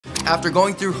after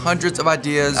going through hundreds of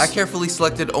ideas, I carefully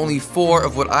selected only 4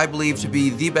 of what I believe to be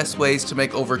the best ways to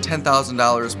make over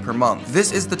 $10,000 per month.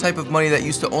 This is the type of money that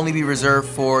used to only be reserved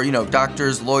for,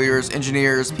 doctors, lawyers,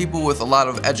 engineers, people with a lot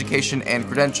of education and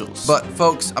credentials. But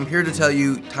folks, I'm here to tell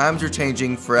you, times are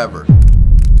changing forever.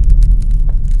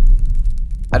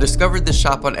 I discovered this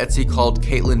shop on Etsy called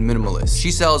Caitlin Minimalist.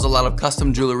 She sells a lot of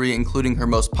custom jewelry, including her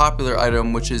most popular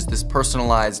item, which is this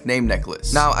personalized name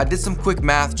necklace. Now, I did some quick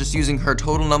math just using her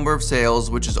total number of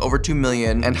sales, which is over 2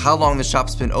 million, and how long the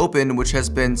shop's been open, which has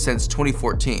been since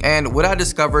 2014. And what I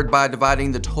discovered by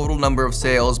dividing the total number of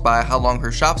sales by how long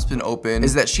her shop's been open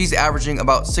is that she's averaging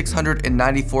about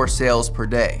 694 sales per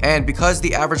day. And because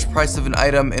the average price of an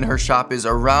item in her shop is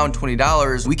around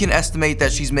 $20, we can estimate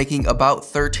that she's making about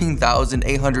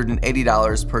 $13,880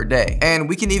 per day. And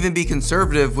we can even be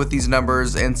conservative with these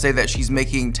numbers and say that she's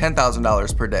making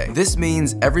 $10,000 per day. This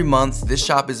means every month this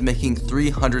shop is making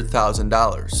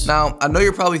 $300,000. Now, I know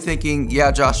you're probably thinking,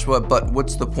 yeah, Joshua, but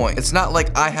what's the point? It's not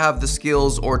like I have the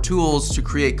skills or tools to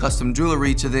create custom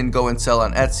jewelry to then go and sell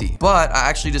on Etsy. But I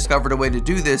actually discovered a way to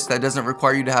do this that doesn't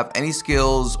require you to have any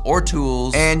skills or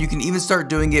tools, and you can even start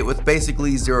doing it with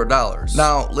basically $0.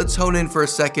 Now, let's hone in for a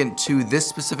second to this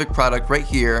specific product right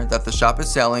here that the shop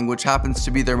is selling, which happens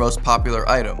to be their most popular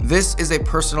item. This is a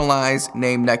personalized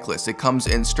name necklace. It comes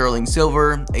in sterling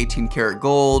silver, 18 karat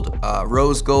gold,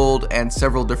 rose gold, and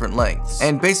several different lengths.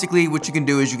 And basically what you can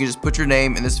do is you can just put your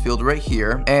name in this field right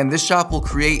here, and this shop will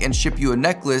create and ship you a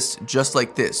necklace just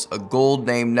like this, a gold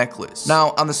name necklace.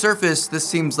 Now, on the surface, this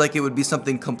seems like it would be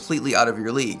something completely out of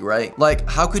your league, right? Like,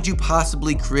 how could you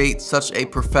possibly create such a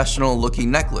professional looking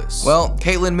necklace? Well,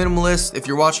 Caitlin Minimalist, if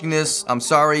you're watching this, I'm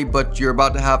sorry, but you're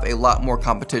about to have a lot more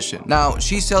competition. Now,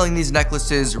 she's selling these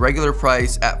necklaces regular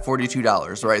price at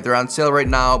 $42, right? They're on sale right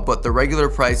now, but the regular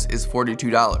price is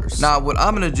 $42. Now, what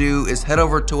I'm gonna do is head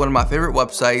over to one of my favorite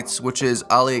websites, which is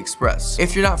AliExpress.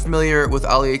 If you're not familiar with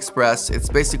AliExpress, it's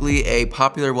basically a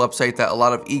popular website that a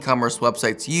lot of e-commerce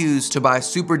websites use to buy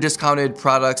super discounted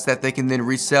products that they can then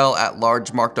resell at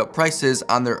large marked up prices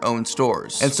on their own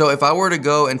stores. And so if I were to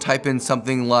go and type in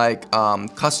something like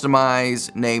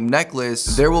customized name necklace,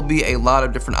 there will be a lot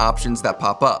of different options that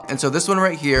pop up. And so this one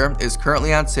right here is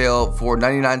currently on sale for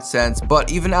 99 cents, but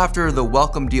even after the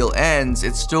welcome deal ends,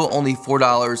 it's still only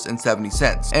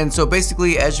 $4.70. And so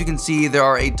basically, as you can see, there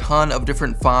are a ton of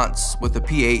different fonts with a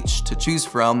PH to choose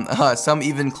from, some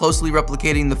even closely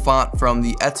replicating the font from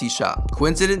the Etsy shop.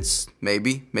 Coincidence?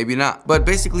 Maybe, maybe not. But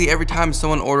basically, every time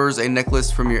someone orders a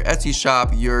necklace from your Etsy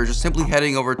shop, you're just simply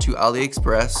heading over to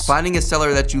AliExpress, finding a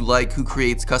seller that you like who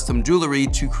creates custom jewelry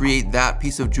to create that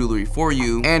piece of jewelry for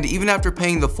you. And even after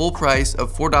paying the full price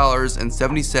of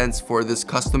 $4.70 for this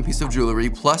custom piece of jewelry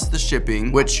plus the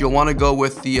shipping, which you'll want to go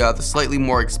with the slightly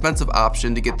more expensive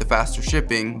option to get the faster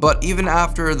shipping, but even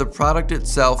after the product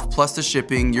itself plus the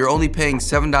shipping, you're only paying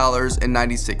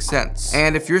 $7.96.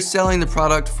 And if you're selling the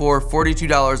product for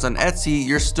 $42 on Etsy,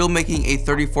 you're still making a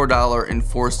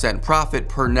 $34.04 profit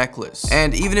per necklace.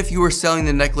 And even if you were selling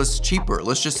the necklace cheaper,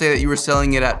 let's just say that you were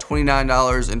selling it at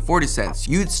 $29.40,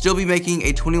 you'd still be making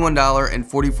a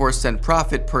 $21.44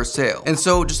 profit per sale. And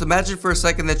so just imagine for a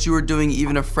second that you were doing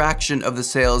even a fraction of the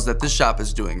sales that this shop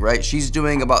is doing, right? She's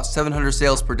doing about 700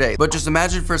 sales per day, but just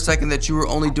imagine for a second that you were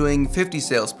only doing 50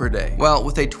 sales per day. Well,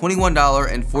 with a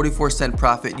 $21.44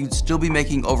 profit, you'd still be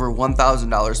making over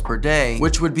 $1,000 per day,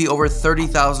 which would be over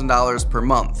 $30,000 per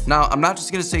month. Now, I'm not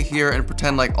just gonna sit here and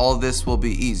pretend like all of this will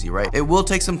be easy, right? It will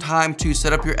take some time to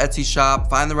set up your Etsy shop,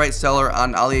 find the right seller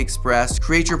on AliExpress,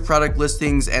 create your product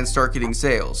listings, and start getting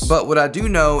sales. But what I do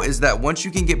know is that once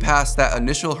you can get past that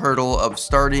initial hurdle of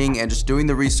starting and just doing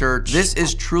the research, this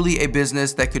is truly a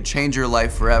business that could change your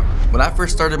life forever. When I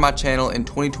first started my channel in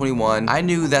 2021, I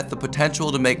knew that the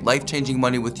potential to make life-changing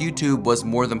money with YouTube was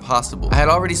more than possible. I had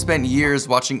already spent years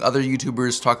watching other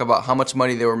YouTubers talk about how much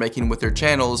money they were making with their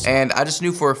channels, and I just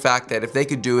knew for a fact that if they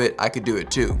could do it, I could do it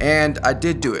too. And I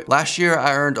did do it. Last year,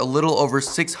 I earned a little over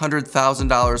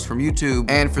 $600,000 from YouTube,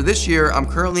 and for this year, I'm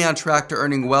currently on track to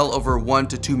earning well over $1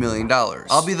 to $2 million.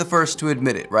 I'll be the first to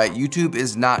admit it, right? YouTube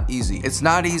is not easy. It's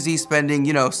not easy spending,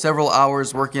 several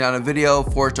hours working on a video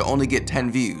for it to only get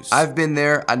 10 views. I've been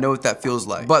there, I know what that feels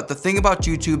like. But the thing about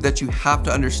YouTube that you have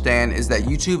to understand is that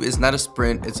YouTube is not a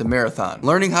sprint, it's a marathon.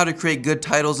 Learning how to create good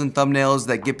titles and thumbnails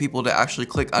that get people to actually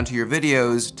click onto your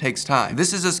videos takes time.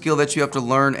 This is a skill that you have to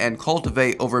learn and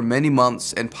cultivate over many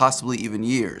months and possibly even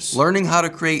years. Learning how to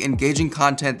create engaging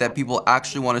content that people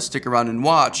actually want to stick around and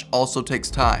watch also takes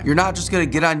time. You're not just gonna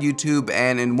get on YouTube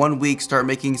and in 1 week start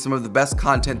making some of the best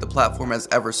content the platform has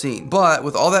ever seen. But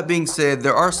with all that being said,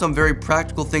 there are some very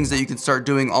practical things that you can start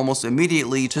doing almost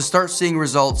immediately to start seeing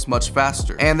results much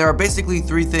faster. And there are basically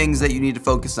 3 things that you need to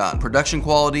focus on: production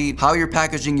quality, how you're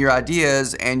packaging your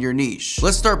ideas, and your niche.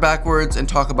 Let's start backwards and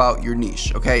talk about your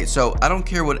niche, okay? So I don't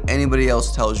care what anybody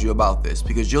else tells you about this,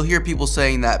 because you'll hear people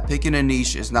saying that picking a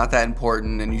niche is not that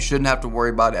important and you shouldn't have to worry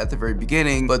about it at the very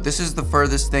beginning, but this is the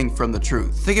furthest thing from the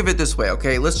truth. Think of it this way,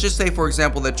 okay? Let's just say, for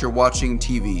example, that you're watching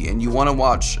TV and you want to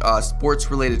watch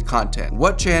sports-related content.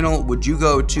 What channel would you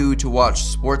go to watch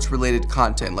sports-related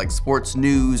content, like sports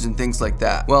news and things like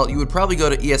that? Well, you would probably go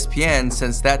to ESPN,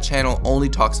 since that channel only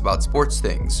talks about sports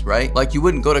things, right? Like, you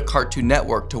wouldn't go to Cartoon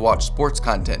Network to watch sports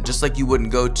content, just like you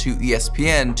wouldn't go to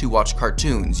ESPN to watch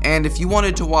cartoons. And if you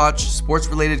wanted to watch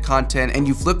sports-related content and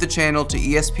you flipped the channel to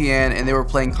ESPN and they were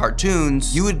playing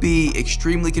cartoons, you would be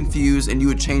extremely confused and you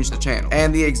would change the channel.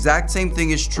 And the exact same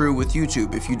thing is true with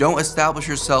YouTube. If you don't establish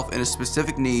yourself in a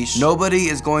specific niche, nobody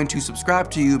is going to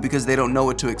subscribe to you because they don't know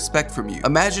what to expect from you.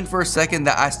 Imagine for a second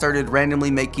that I started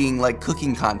randomly making like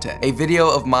cooking content. A video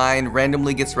of mine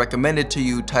randomly gets recommended to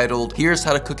you titled, "Here's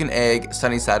how to cook an egg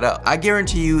sunny side up." I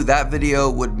guarantee you that video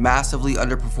would massively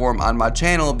underperform on my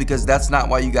channel, because that's not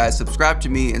why you guys subscribe to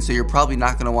me, and so you're probably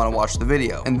not going to want to watch the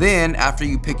video. And then after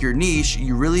you pick your niche,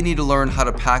 you really need to learn how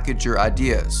to package your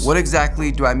ideas. What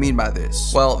exactly do I mean by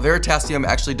this? Well, Veritasium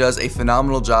actually does a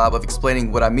phenomenal job of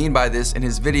explaining what I mean by this in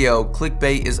his video,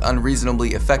 "Clickbait is Unreasonably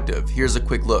Effective." Here's a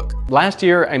quick look. Last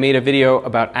year, I made a video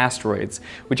about asteroids,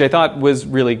 which I thought was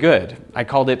really good. I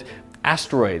called it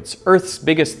Asteroids, Earth's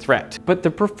Biggest Threat. But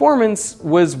the performance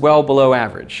was well below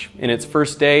average. In its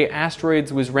first day,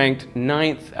 Asteroids was ranked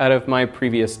 9th out of my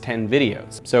previous 10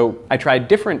 videos. So I tried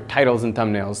different titles and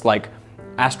thumbnails, like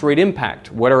Asteroid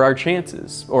Impact, What Are Our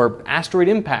Chances? Or Asteroid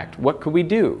Impact, What Could We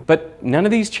Do? But none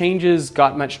of these changes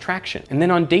got much traction. And then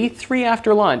on day 3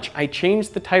 after launch, I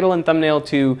changed the title and thumbnail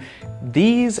to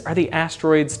These Are the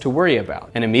Asteroids to Worry About.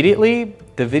 And immediately,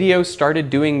 the video started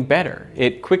doing better.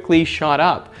 It quickly shot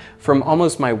up from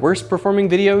almost my worst performing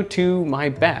video to my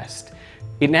best.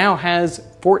 It now has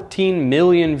 14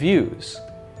 million views.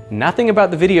 Nothing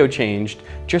about the video changed,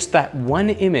 just that one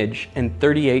image and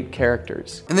 38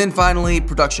 characters. And then finally,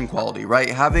 production quality, right?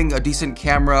 Having a decent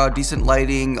camera, decent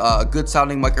lighting, a good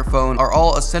sounding microphone are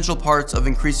all essential parts of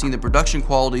increasing the production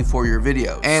quality for your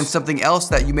videos. And something else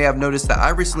that you may have noticed that I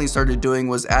recently started doing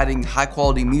was adding high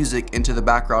quality music into the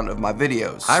background of my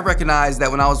videos. I recognized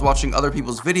that when I was watching other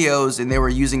people's videos and they were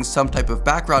using some type of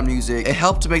background music, it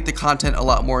helped to make the content a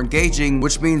lot more engaging,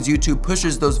 which means YouTube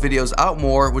pushes those videos out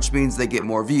more, which means they get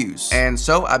more views. And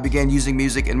so I began using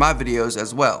music in my videos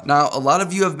as well. Now, a lot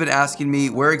of you have been asking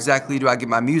me, where exactly do I get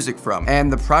my music from?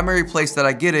 And the primary place that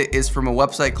I get it is from a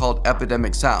website called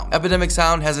Epidemic Sound. Epidemic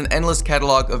Sound has an endless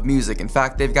catalog of music. In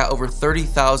fact, they've got over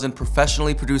 30,000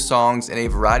 professionally produced songs in a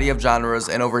variety of genres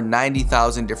and over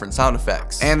 90,000 different sound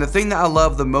effects. And the thing that I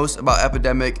love the most about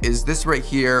Epidemic is this right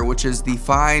here, which is the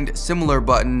Find Similar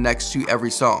button next to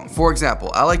every song. For example,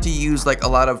 I like to use like a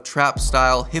lot of trap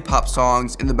style hip hop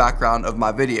songs in the background of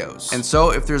my videos. And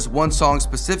so if there's one song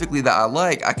specifically that I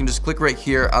like, I can just click right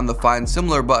here on the Find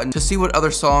Similar button to see what other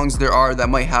songs there are that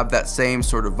might have that same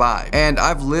sort of vibe. And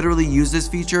I've literally used this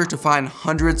feature to find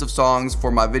hundreds of songs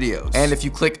for my videos. And if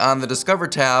you click on the Discover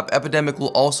tab, Epidemic will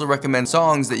also recommend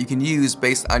songs that you can use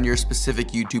based on your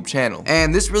specific YouTube channel.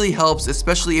 And this really helps,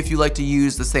 especially if you like to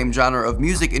use the same genre of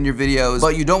music in your videos,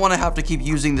 but you don't want to have to keep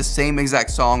using the same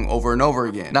exact song over and over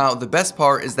again. Now, the best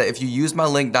part is that if you use my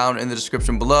link down in the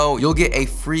description below, you'll get a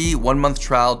free 1-month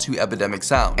trial to Epidemic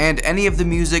Sound. And any of the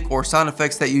music or sound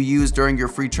effects that you use during your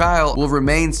free trial will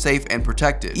remain safe and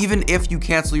protected, even if you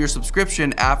cancel your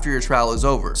subscription after your trial is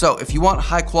over. So if you want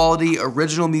high quality,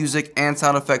 original music and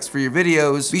sound effects for your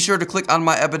videos, be sure to click on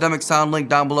my Epidemic Sound link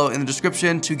down below in the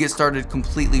description to get started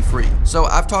completely free. So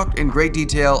I've talked in great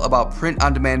detail about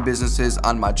print-on-demand businesses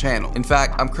on my channel. In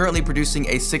fact, I'm currently producing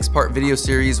a 6-part video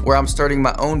series where I'm starting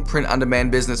my own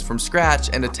print-on-demand business from scratch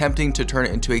and attempting to turn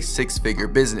it into a 6-figure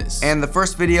business. And the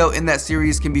first video in that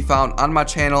series can be found on my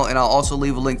channel, and I'll also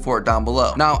leave a link for it down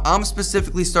below. Now, I'm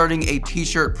specifically starting a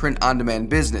t-shirt print-on-demand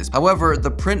business. However,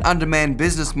 the print-on-demand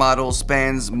business model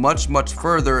spans much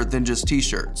further than just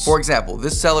t-shirts. For example,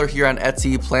 this seller here on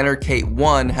Etsy, Planner Kate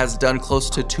 1, has done close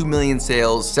to 2 million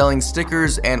sales selling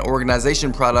stickers and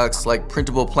organization products like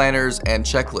printable planners and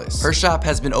checklists. Her shop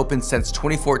has been open since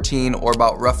 2014, or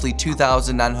about roughly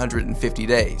 2,950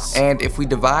 days. And if we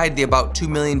divide the about 2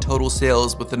 million total sales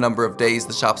sales with the number of days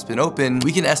the shop's been open,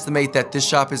 we can estimate that this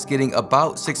shop is getting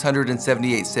about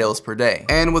 678 sales per day.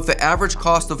 And with the average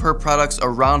cost of her products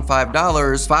around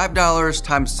 $5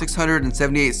 times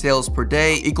 678 sales per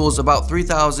day equals about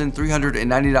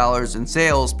 $3,390 in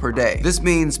sales per day. This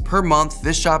means per month,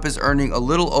 this shop is earning a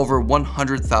little over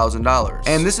 $100,000.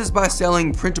 And this is by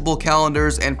selling printable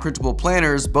calendars and printable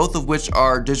planners, both of which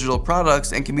are digital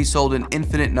products and can be sold an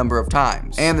infinite number of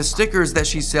times. And the stickers that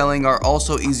she's selling are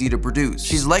also easy to produce.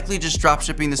 She's likely just drop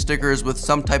shipping the stickers with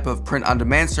some type of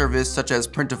print-on-demand service such as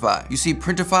Printify. You see,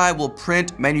 Printify will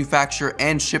print, manufacture,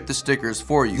 and ship the stickers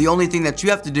for you. The only thing that you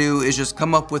have to do is just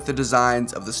come up with the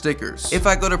designs of the stickers. If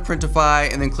I go to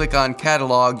Printify and then click on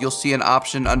Catalog, you'll see an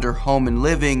option under Home and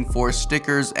Living for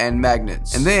stickers and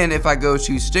magnets. And then if I go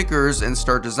to stickers and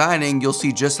start designing, you'll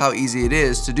see just how easy it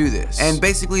is to do this. And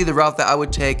basically the route that I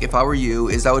would take if I were you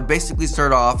is I would basically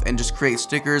start off and just create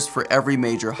stickers for every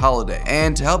major holiday.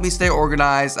 And to help me stay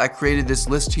organized, I created this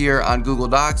list here on Google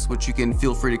Docs, which you can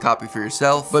feel free to copy for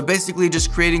yourself. But basically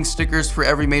just creating stickers for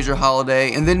every major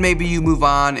holiday, and then maybe you move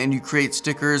on and you create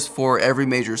stickers for every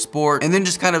major sport, and then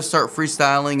just kind of start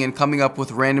freestyling and coming up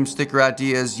with random sticker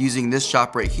ideas using this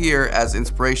shop right here as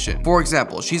inspiration. For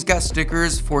example, she's got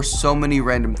stickers for so many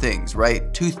random things,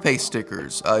 right? Toothpaste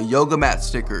stickers, yoga mat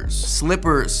stickers,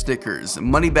 slipper stickers,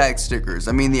 money bag stickers.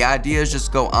 I mean, the ideas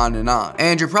just go on and on.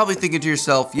 And you're probably thinking to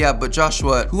yourself, yeah, but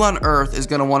Joshua, who on earth is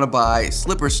gonna wanna buy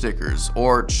slipper stickers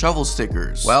or shovel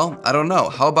stickers? Well, I don't know.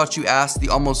 How about you ask the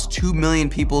almost 2 million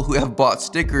people who have bought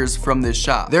stickers from this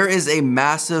shop? There is a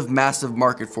massive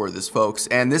market for this, folks,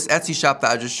 and this Etsy shop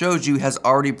that I just showed you has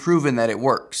already proven that it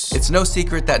works. It's no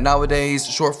secret that nowadays,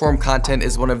 short form content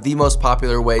is one of the most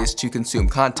popular ways to consume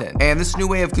content. And this new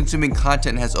way of consuming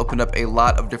content has opened up a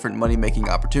lot of different money-making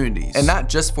opportunities. And not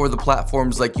just for the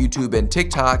platforms like YouTube and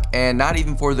TikTok, and not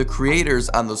even for the creators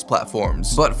on those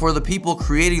platforms, but for the people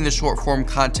creating the short form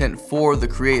content for the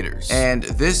creators. And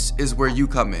this is where you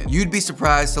come in. You'd be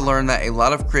surprised to learn that a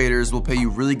lot of creators will pay you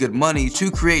really good money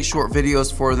to create short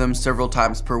videos for them several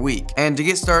times per week. And to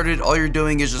get started, all you're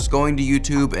doing is just going to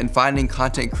YouTube and finding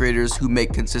content creators who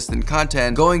make consistent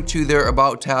content, going to their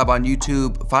About tab on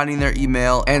YouTube, finding their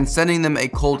email, and sending them a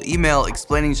cold email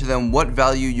explaining to them what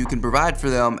value you can provide for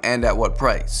them and at what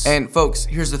price. And folks,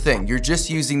 here's the thing, you're just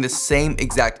using the same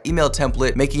exact email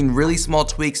template, making really small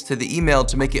tweaks to the email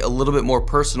to make it a little bit more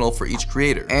personal for each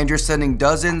creator. And you're sending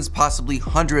dozens, possibly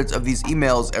hundreds of these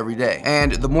emails every day.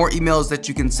 And the more emails that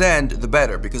you can send, the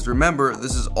better, because remember,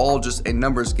 this is all just a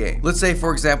numbers game. Let's say,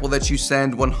 for example, that you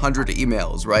send 100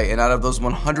 emails, right? And out of those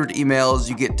 100 emails,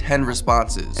 you get 10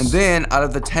 responses. And then out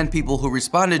of the 10 people who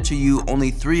responded to you,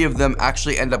 only 3 of them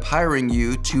actually end up hiring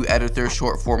you to edit their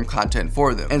short form content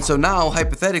for them. And so now,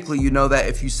 hypothetically, you know that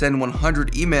if you send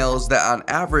 100 emails, that on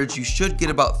average, you should get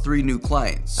about 3 new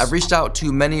clients. I've reached out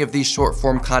to many of these short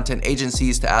form content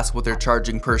agencies to ask what they're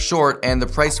charging per short, and the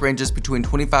price ranges between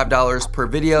 $25 per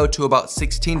video to about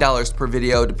 $16 per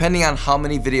video, depending on how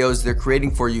many videos they're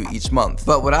creating for you each month.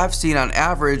 But what I've seen on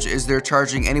average is they're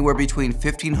charging anywhere between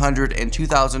 $1,500 and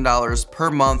 $2,000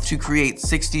 per month to create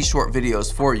 60 short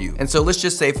videos for you. And so let's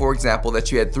just say, for example,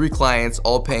 that you had 3 clients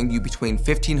all paying you between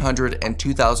 $1,500 and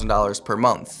 $2,000 per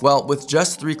month. Well, with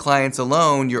just 3 clients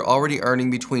alone, you're already earning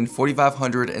between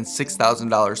 $4,500 and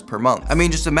 $6,000 per month. I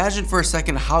mean, just imagine for a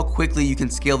second how quickly you can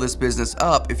scale this business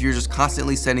up if you're just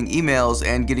constantly sending emails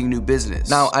and getting new business.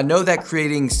 Now, I know that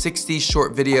creating 60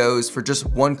 short videos for just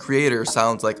one creator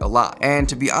sounds like a lot. And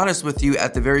to be honest with you,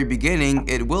 at the very beginning,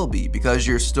 it will be, because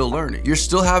you're still learning. You're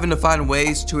still having to find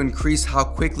ways to increase how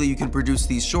quickly you can produce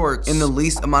these shorts in the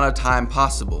least amount of time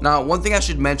possible. Now, one thing I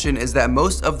should mention is that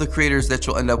most of the creators that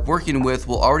you'll end up working with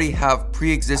will already have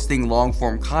pre-existing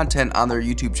long-form content on their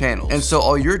YouTube channels. And so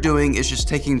all you're doing is just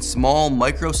taking small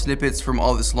micro snippets from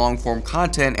all this long-form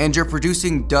content, and you're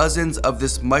producing dozens of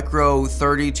this micro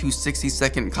 30 to 60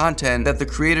 second content that the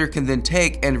creator can then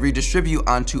take and redistribute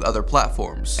onto other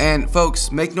platforms. And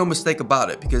folks, make no mistake about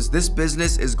it, because this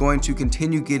business is going to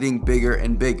continue getting bigger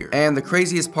and bigger. And the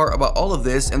craziest part about all of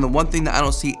this, and the one thing that I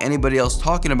don't see anybody else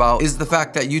talking about, is the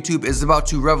fact that YouTube is about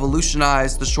to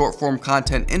revolutionize the short form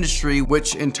content industry,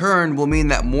 which in turn will mean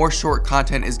that more short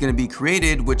content is going to be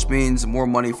created, which means more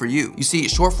money for you. You see,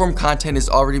 short form content is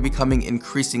already becoming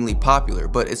increasingly popular,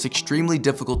 but it's extremely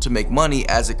difficult to make money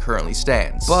as it currently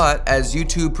stands. But as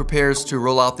YouTube prepares to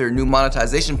roll out their new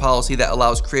monetization policy that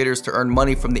allows creators to earn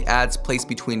money from the ads placed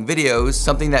between videos,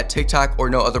 something that TikTok or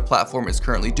no other platform is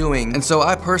currently doing. And so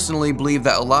I personally believe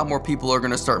that a lot more people are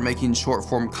going to start making short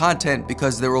form content,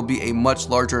 because there will be a much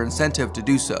larger incentive to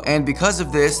do so. And because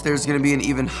of this, there's going to be an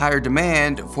even higher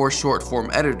demand for short form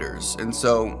editors. And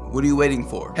so what are you waiting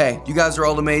for? Hey, you guys are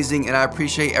all amazing, and I I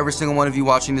appreciate every single one of you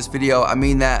watching this video. I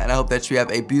mean that, and I hope that you have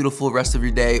a beautiful rest of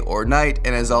your day or night.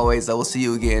 And as always, I will see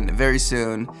you again very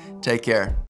soon. Take care.